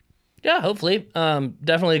art. Yeah, hopefully.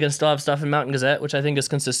 Definitely gonna still have stuff in Mountain Gazette, which I think is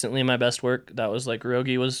consistently my best work. That was like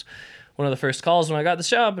Rogi was one of the first calls when I got this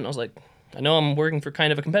job, and I was like, I know I'm working for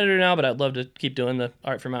kind of a competitor now, but I'd love to keep doing the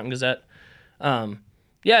art for Mountain Gazette. Yeah,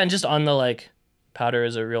 and just on the like Powder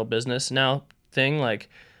is a real business now thing, like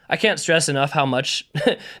I can't stress enough how much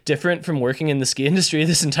different from working in the ski industry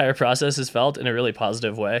this entire process has felt in a really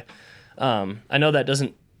positive way. I know that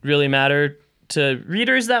doesn't really matter to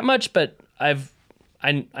readers that much, but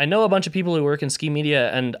I know a bunch of people who work in ski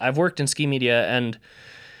media, and I've worked in ski media, and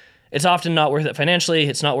it's often not worth it financially.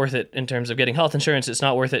 It's not worth it in terms of getting health insurance. It's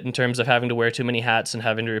not worth it in terms of having to wear too many hats and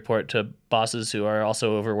having to report to bosses who are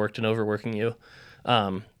also overworked and overworking you.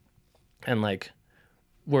 And like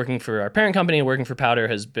working for our parent company, working for Powder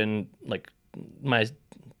has been like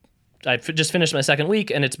I just finished my second week,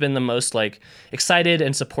 and it's been the most like excited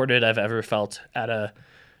and supported I've ever felt at a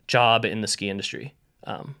job in the ski industry.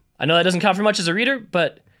 I know that doesn't count for much as a reader,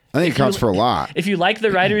 but I think it counts for a lot. If you like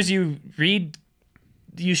the writers you read,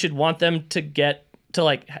 you should want them to get to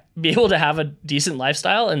like be able to have a decent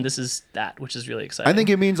lifestyle, and this is that, which is really exciting. I think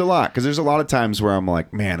it means a lot because there's a lot of times where I'm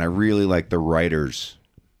like, man, I really like the writers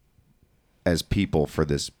as people for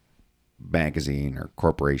this magazine or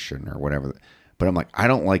corporation or whatever, but I'm like, I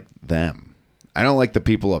don't like them. I don't like the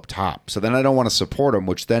people up top. So then I don't want to support them,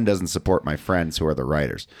 which then doesn't support my friends who are the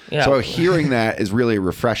writers. Yeah. So hearing that is really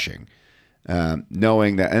refreshing.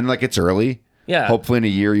 Knowing that, and like it's early. Yeah. Hopefully in a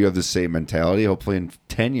year you have the same mentality. Hopefully in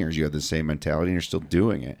 10 years you have the same mentality and you're still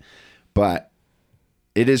doing it. But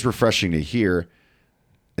it is refreshing to hear.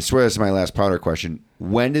 I swear this is my last Powder question.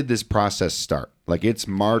 When did this process start? Like it's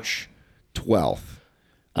March 12th.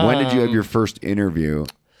 When did you have your first interview?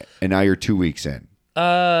 And now you're 2 weeks in.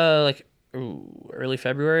 Early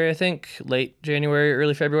February, I think. Late January,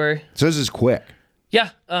 early February. So this is quick.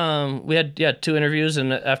 Yeah. We had 2 interviews,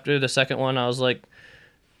 and after the second one, I was like,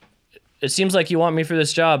 it seems like you want me for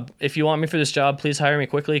this job. If you want me for this job, please hire me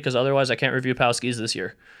quickly, because otherwise I can't review POW skis this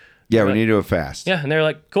year. Yeah, we need to do it fast. Yeah, and they're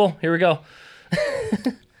like, cool, here we go.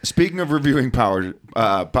 Speaking of reviewing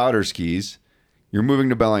powder skis, you're moving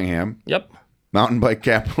to Bellingham. Yep. Mountain bike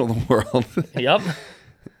capital of the world. Yep.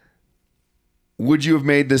 Would you have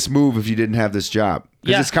made this move if you didn't have this job?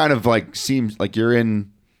 Because it's kind of like, seems like you're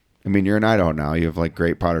in Idaho now. You have like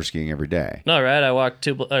great powder skiing every day. No, right? I walked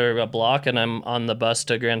a block and I'm on the bus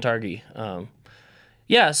to Grand Targhee.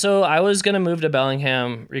 So I was going to move to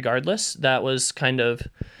Bellingham regardless. That was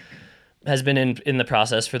has been in the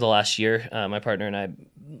process for the last year. My partner and I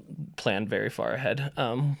planned very far ahead.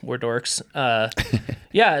 We're dorks.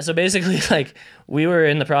 So basically like we were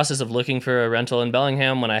in the process of looking for a rental in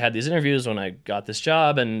Bellingham when I had these interviews, when I got this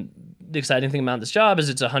job, and the exciting thing about this job is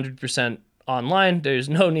it's 100% online. There's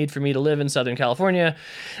no need for me to live in Southern California.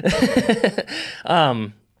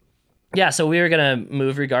 Yeah, so we were going to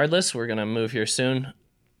move regardless. We're going to move here soon.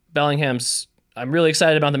 Bellingham's, I'm really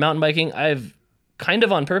excited about the mountain biking. I've kind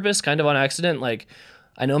of on purpose, kind of on accident. Like,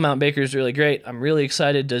 I know Mount Baker is really great. I'm really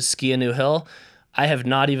excited to ski a new hill. I have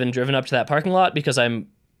not even driven up to that parking lot because I'm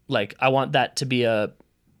like, I want that to be a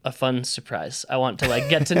fun surprise. I want to like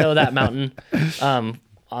get to know that mountain,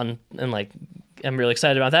 and like, I'm really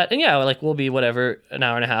excited about that. And yeah, like we'll be whatever, an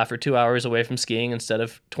hour and a half or 2 hours away from skiing instead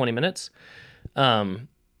of 20 minutes.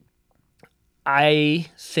 I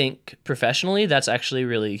think professionally, that's actually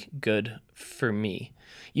really good for me.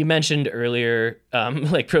 You mentioned earlier,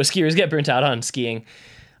 like pro skiers get burnt out on skiing.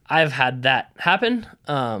 I've had that happen,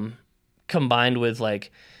 combined with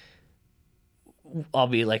like, I'll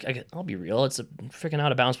be real. It's a freaking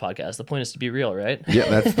Out of Bounds podcast. The point is to be real, right? Yeah,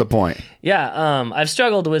 that's the point. Yeah. I've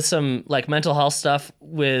struggled with some like mental health stuff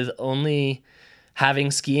with only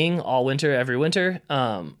having skiing all winter, every winter,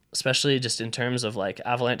 especially just in terms of like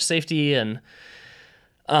avalanche safety and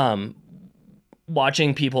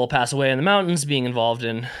watching people pass away in the mountains, being involved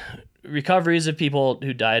in recoveries of people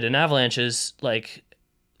who died in avalanches. Like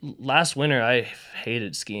last winter, I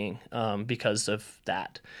hated skiing because of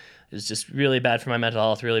that. It was just really bad for my mental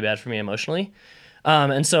health, really bad for me emotionally.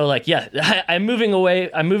 And so like, yeah, I'm moving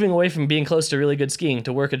away from being close to really good skiing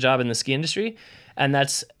to work a job in the ski industry. And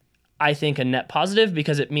that's, I think, a net positive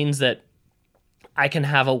because it means that I can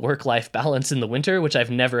have a work-life balance in the winter, which I've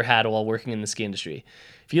never had while working in the ski industry.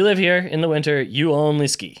 If you live here in the winter, you only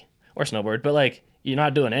ski or snowboard, but like you're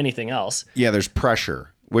not doing anything else. Yeah, there's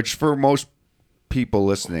pressure, which for most people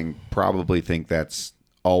listening probably think that's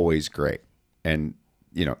always great. And,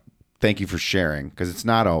 you know, thank you for sharing because it's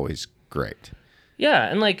not always great. Yeah,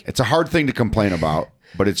 and like it's a hard thing to complain about,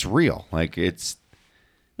 but it's real. Like it's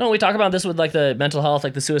no, we talk about this with like the mental health,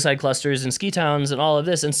 like the suicide clusters and ski towns and all of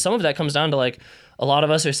this. And some of that comes down to like a lot of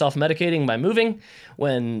us are self-medicating by moving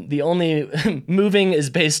when the only moving is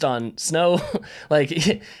based on snow.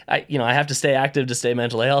 Like I have to stay active to stay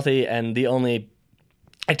mentally healthy. And the only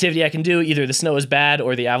activity I can do, either the snow is bad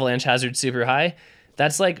or the avalanche hazard's super high.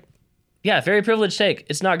 That's like, yeah, very privileged take.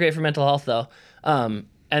 It's not great for mental health though.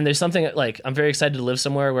 And there's something like, I'm very excited to live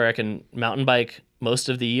somewhere where I can mountain bike most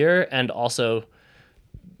of the year and also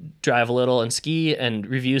drive a little and ski and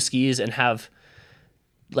review skis and have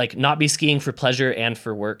like not be skiing for pleasure and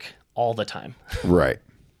for work all the time. Right.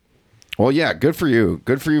 Well, yeah, good for you.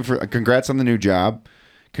 Good for you. Congrats on the new job.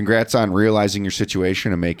 Congrats on realizing your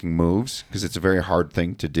situation and making moves because it's a very hard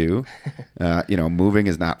thing to do. Moving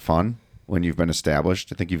is not fun when you've been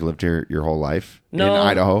established. I think you've lived here your whole life in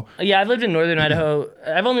Idaho. Yeah, I've lived in northern Idaho.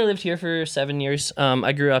 I've only lived here for 7 years.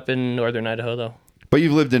 I grew up in northern Idaho though. But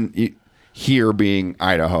you've lived in here being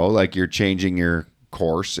Idaho, like you're changing your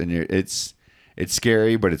course and it's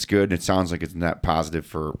scary, but it's good. And it sounds like it's net positive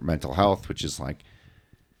for mental health, which is like,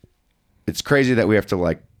 it's crazy that we have to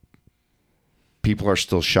like, people are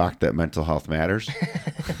still shocked that mental health matters.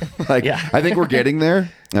 Like, yeah. I think we're getting there.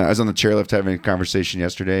 I was on the chairlift having a conversation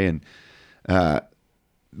yesterday and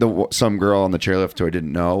some girl on the chairlift who I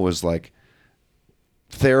didn't know was like,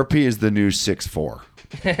 therapy is the new 6'4".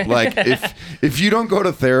 Like if you don't go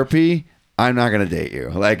to therapy, I'm not going to date you.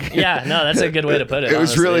 Like, yeah, no, that's a good way to put it. It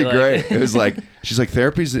was really great. It was like, she's like,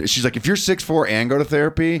 she's like, if you're 6'4" and go to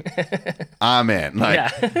therapy, I'm in. Like,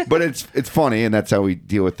 yeah. But it's funny. And that's how we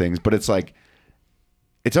deal with things. But it's like,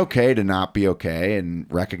 it's okay to not be okay and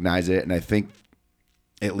recognize it. And I think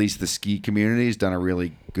at least the ski community has done a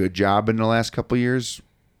really good job in the last couple of years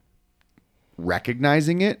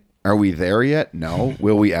recognizing it. Are we there yet? No.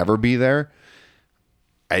 Will we ever be there?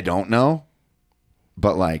 I don't know.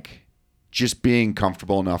 But like, just being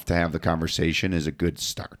comfortable enough to have the conversation is a good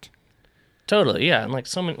start. Totally, yeah. And like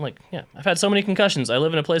I've had so many concussions. I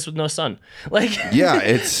live in a place with no sun. Like, yeah,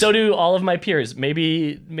 it's so do all of my peers.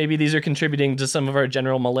 Maybe these are contributing to some of our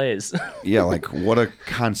general malaise. Yeah, like what a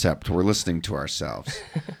concept. We're listening to ourselves.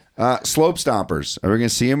 Slope stompers. Are we going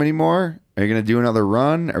to see them anymore? Are you going to do another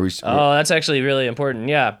run? Oh, that's actually really important.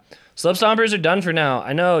 Yeah. Slope stompers are done for now.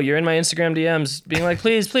 I know you're in my Instagram DMs being like,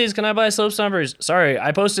 please, can I buy slope stompers? Sorry,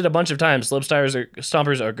 I posted a bunch of times. Slope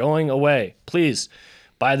stompers are going away. Please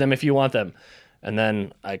buy them if you want them. And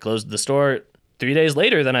then I closed the store 3 days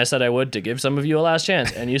later than I said I would to give some of you a last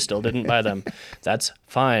chance, and you still didn't buy them. That's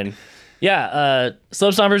fine. Yeah,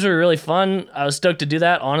 slope stompers were really fun. I was stoked to do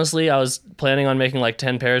that. Honestly, I was planning on making like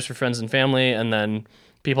 10 pairs for friends and family, and then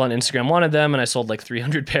people on Instagram wanted them, and I sold like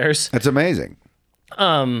 300 pairs. That's amazing.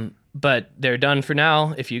 But they're done for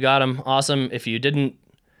now. If you got them, awesome. If you didn't,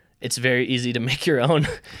 it's very easy to make your own.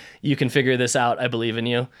 You can figure this out. I believe in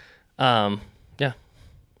you. Yeah,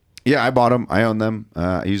 Yeah, I bought them. I own them.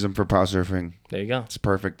 I use them for power surfing. there you go. It's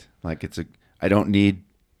perfect. Like I don't need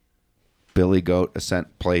Billy Goat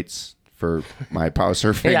Ascent plates for my power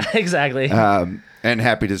surfing. Yeah, exactly. And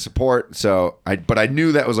happy to support. But I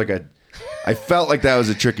knew that was I felt like that was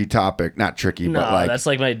a tricky topic. Not tricky, No, but that's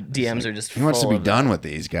like my DMs are just he wants to full be of done with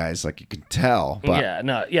these guys. Like you can tell. But yeah,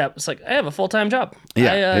 no, yeah. It's like I have a full-time job.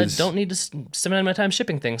 Yeah, I don't need to spend my time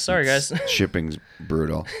shipping things. Sorry, guys. Shipping's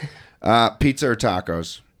brutal. Pizza or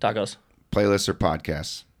tacos? Tacos. Playlists or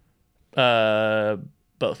podcasts?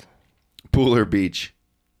 Both. Pool or beach?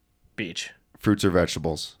 Beach. Fruits or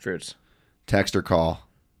vegetables? Fruits. Text or call?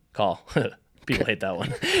 Call. People hate that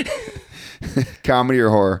one. Comedy or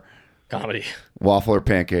horror? Comedy. Waffle or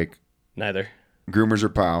pancake? Neither. Groomers or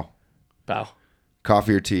pow? Pow.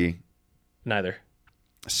 Coffee or tea? Neither.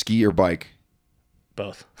 Ski or bike?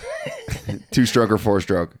 Both. 2-stroke or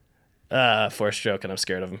 4-stroke? 4-stroke, and I'm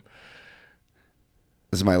scared of them.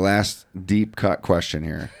 This is my last deep cut question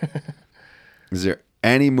here. Is there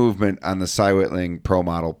any movement on the Cy Whitling Pro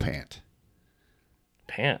Model pant?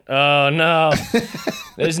 Pant. Oh, no.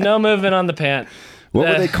 There's no movement on the pant. What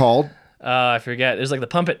were they called? I forget. There's like the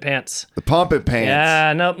pump it pants. The pump it pants.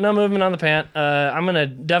 Yeah, no movement on the pant. I'm going to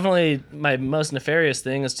definitely, my most nefarious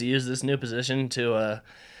thing is to use this new position to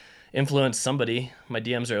influence somebody. My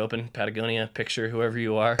DMs are open. Patagonia, picture, whoever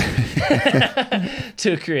you are.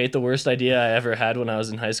 To create the worst idea I ever had when I was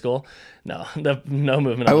in high school. No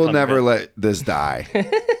movement on I the will pump never pant. let this die.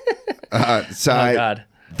 Cy, Oh, God.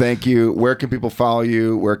 thank you. Where can people follow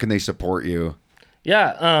you? Where can they support you?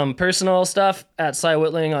 Yeah, personal stuff at Cy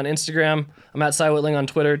Whitling on Instagram. I'm at Cy Whitling on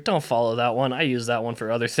Twitter. Don't follow that one. I use that one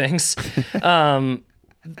for other things.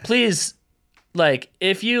 Please, like,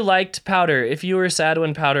 if you liked Powder, if you were sad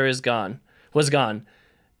when Powder was gone,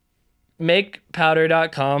 make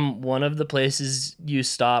powder.com one of the places you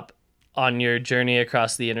stop on your journey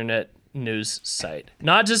across the internet news site.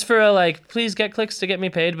 Not just for please get clicks to get me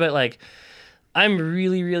paid, but like, I'm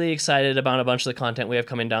really, really excited about a bunch of the content we have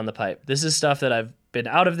coming down the pipe. This is stuff that I've been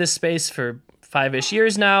out of this space for 5-ish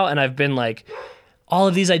years now, and I've been like, all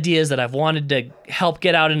of these ideas that I've wanted to help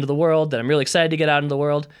get out into the world, that I'm really excited to get out into the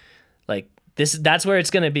world. Like, that's where it's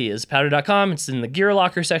going to be, is powder.com. It's in the gear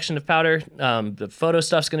locker section of Powder. The photo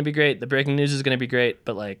stuff's going to be great. The breaking news is going to be great,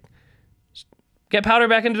 but like, get Powder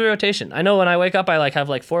back into the rotation. I know when I wake up, I have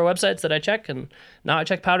 4 websites that I check, and now I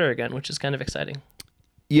check Powder again, which is kind of exciting.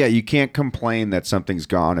 Yeah, you can't complain that something's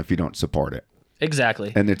gone if you don't support it.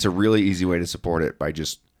 Exactly. And it's a really easy way to support it by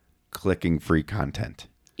just clicking free content.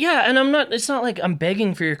 Yeah, and it's not like I'm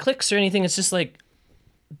begging for your clicks or anything. It's just like,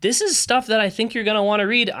 this is stuff that I think you're going to want to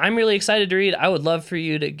read. I'm really excited to read. I would love for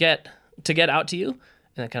you to get out to you. And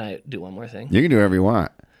then can I do one more thing? You can do whatever you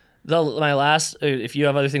want. My last, if you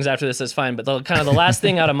have other things after this, that's fine. But the last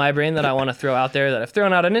thing out of my brain that I want to throw out there, that I've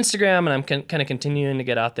thrown out on Instagram and I'm kind of continuing to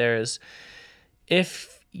get out there, is if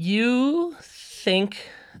you think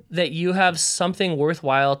that you have something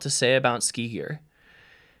worthwhile to say about ski gear,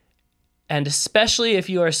 and especially if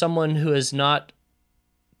you are someone who has not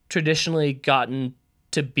traditionally gotten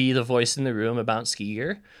to be the voice in the room about ski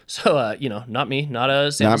gear, so not me, not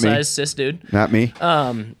a sample size cis dude, Not me.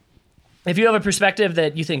 if you have a perspective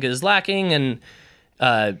that you think is lacking,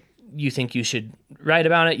 and you think you should write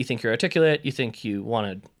about it, you think you're articulate, you think you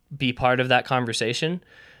want to be part of that conversation,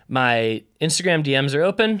 my Instagram DMs are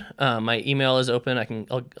open. My email is open.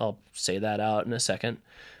 I'll say that out in a second,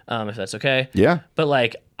 if that's okay. Yeah.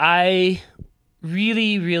 But I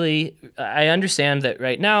really, really, I understand that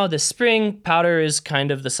right now, this spring, Powder is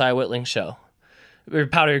kind of the Cy Whitling show. Or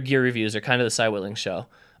Powder gear reviews are kind of the Cy Whitling show.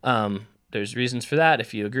 There's reasons for that.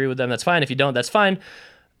 If you agree with them, that's fine. If you don't, that's fine.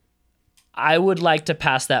 I would like to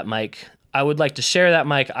pass that mic. I would like to share that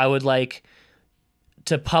mic. I would like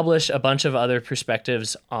to publish a bunch of other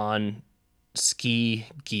perspectives on ski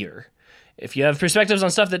gear. If you have perspectives on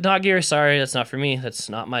stuff that's not gear, sorry, that's not for me. That's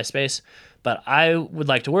not my space. But I would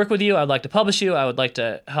like to work with you. I'd like to publish you. I would like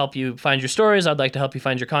to help you find your stories. I'd like to help you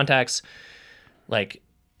find your contacts. Like,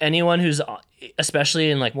 anyone who's, especially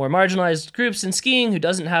in more marginalized groups in skiing, who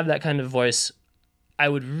doesn't have that kind of voice, I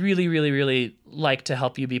would really, really, really like to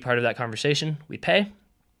help you be part of that conversation. We pay.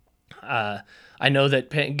 I know that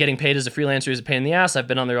getting paid as a freelancer is a pain in the ass. I've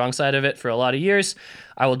been on the wrong side of it for a lot of years.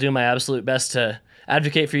 I will do my absolute best to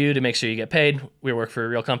advocate for you to make sure you get paid. We work for a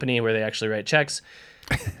real company where they actually write checks.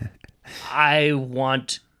 I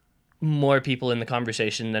want more people in the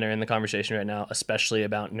conversation than are in the conversation right now, especially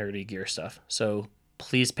about nerdy gear stuff. So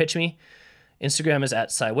please pitch me. Instagram is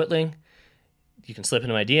at Cy Whitling. You can slip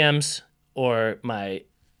into my DMs, or my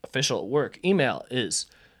official work email is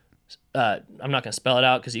I'm not going to spell it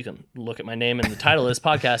out because you can look at my name in the title of this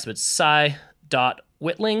podcast, but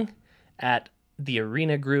Cy.Whitling at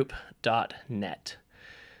thearenagroup.net.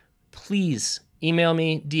 Please email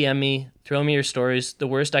me, DM me, throw me your stories. The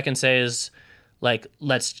worst I can say is like,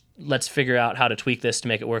 let's figure out how to tweak this to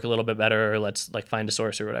make it work a little bit better, or let's like find a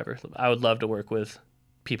source or whatever. I would love to work with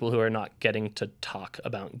people who are not getting to talk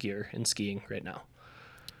about gear and skiing right now.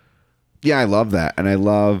 Yeah, I love that. And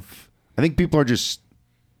I think people are just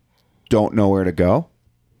don't know where to go.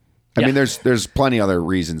 I mean, there's plenty other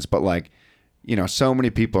reasons, but like, you know, so many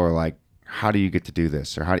people are like, how do you get to do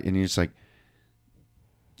this? Or and you're just like,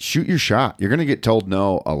 shoot your shot. You're going to get told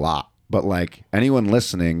no a lot, but like anyone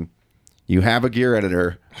listening, you have a gear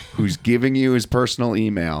editor who's giving you his personal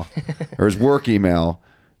email or his work email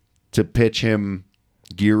to pitch him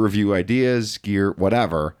gear review ideas, gear,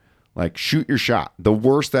 whatever. Like, shoot your shot. The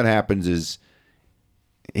worst that happens is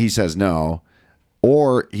he says no,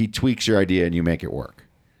 or he tweaks your idea and you make it work.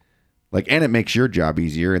 Like, and it makes your job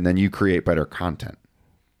easier, and then you create better content.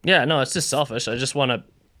 Yeah, no, it's just selfish. I just want to,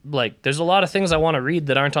 like, there's a lot of things I want to read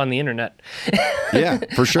that aren't on the internet. Yeah,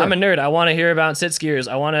 for sure. I'm a nerd. I want to hear about sit skiers.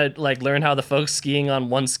 I want to, like, learn how the folks skiing on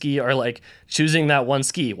one ski are, like, choosing that one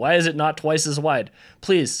ski. Why is it not twice as wide?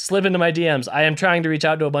 Please, slip into my DMs. I am trying to reach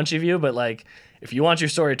out to a bunch of you, but, like, if you want your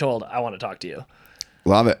story told, I want to talk to you.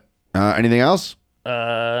 Love it. Anything else?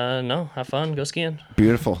 No. Have fun. Go skiing.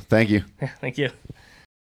 Beautiful. Thank you. Thank you.